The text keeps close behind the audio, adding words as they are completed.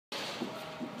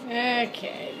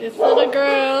Okay, this little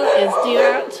girl is due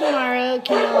out tomorrow,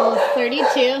 kennel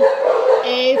 32,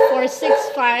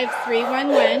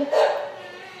 A465311.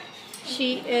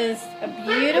 She is a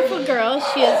beautiful girl.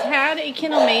 She has had a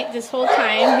kennel mate this whole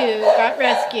time who got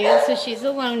rescued, so she's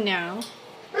alone now.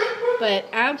 But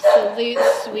absolute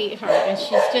sweetheart, and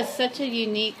she's just such a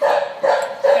unique,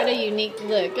 got a unique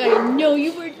look. I know,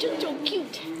 you were just so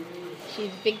cute.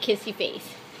 She's a big kissy face.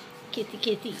 Kissy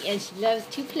kissy, and she loves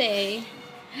to play.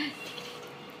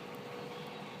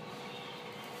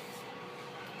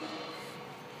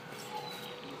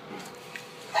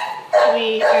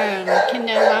 We can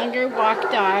no longer walk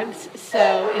dogs,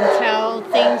 so until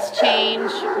things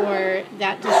change or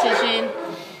that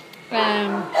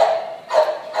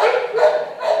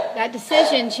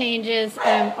decision changes,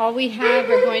 all we have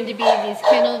are going to be these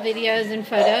kennel videos and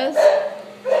photos.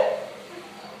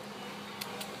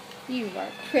 You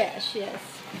are precious.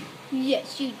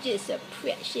 Yes, you're just a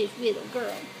precious little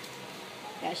girl.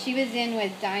 Yeah, she was in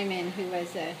with Diamond, who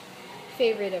was a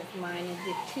favorite of mine, and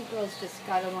the two girls just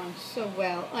got along so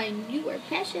well. I knew you were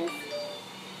precious.